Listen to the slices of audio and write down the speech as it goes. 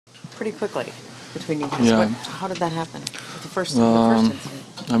pretty quickly between you guys. Yeah. How did that happen? The first incident.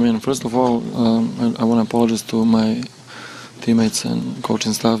 I mean, first of all, I want to apologize to my teammates and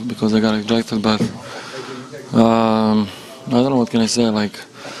coaching staff because I got ejected, but I don't know what can I say. Like,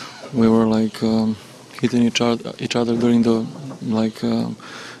 we were like hitting each other during the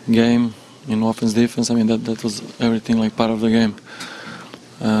game in offense, defense. I mean, that was everything like part of the game,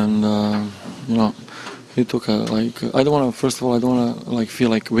 and you know, he took a I don't want to. First of all, I don't want to like feel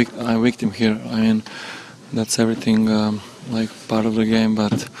like I'm victim here. I mean, that's everything like part of the game.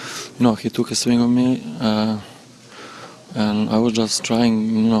 But you know, he took a swing on me, and I was just trying,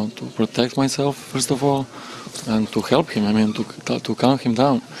 to protect myself first of all, and to help him. I mean, to calm him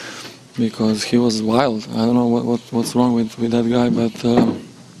down because he was wild. I don't know what's wrong with that guy, but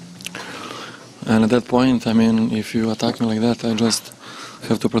and at that point, I mean, if you attack me like that, I just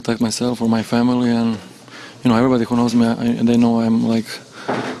have to protect myself or my family, and everybody who knows me, they know I'm like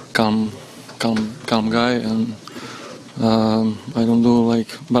calm guy, and I don't do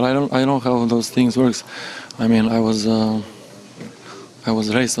but I know how those things works. I mean, I was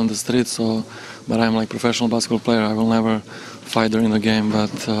raised on the street, but I'm like professional basketball player. I will never fight during the game,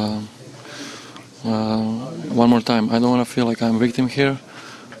 but one more time, I don't want to feel like I'm a victim here,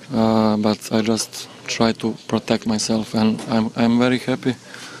 but I just try to protect myself, and I'm very happy,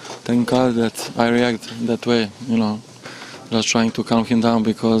 thank God, that I react that way, just trying to calm him down,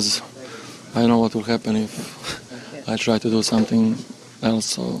 because I know what will happen if I try to do something else,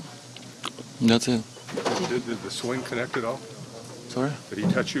 so that's it. Did the swing connect at all? Sorry? Did he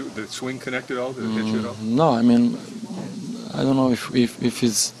touch you? Did the swing connect at all? Did it hit you at all? No, I mean, I don't know if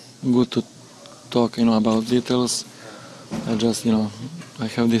it's good to talk, about details. I just, I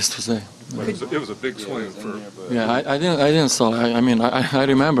have this to say. But it was a big swing for. Yeah, I didn't saw. I mean, I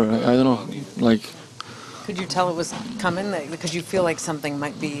remember. I don't know, like. Could you tell it was coming? Because you feel like something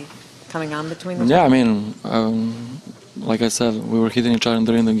might be coming on between them? Yeah, I mean, like I said, we were hitting each other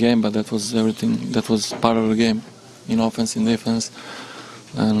during the game, but that was everything. That was part of the game, in offense, in defense.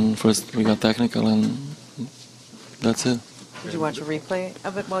 And first we got technical, and that's it. Did you watch a replay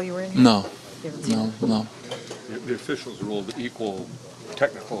of it while you were in here? No. No. The officials ruled equal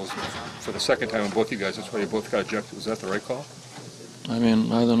technicals for the second time on both you guys. That's why you both got ejected. Was that the right call? I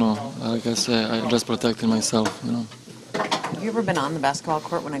mean, I don't know. Like I say, I just protected myself, Have you ever been on the basketball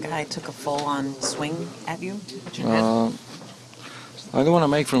court when a guy took a full-on swing at you? At your head? I don't want to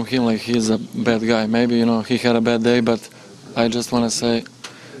make from him like he's a bad guy. Maybe, he had a bad day, but I just want to say,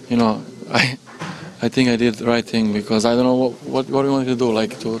 I think I did the right thing, because I don't know what we want to do,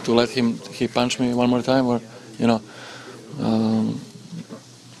 like to let he punch me one more time, or,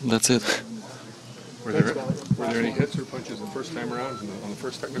 that's it. Were there any hits or punches the first time around on the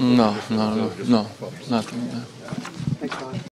first technical? No, nothing.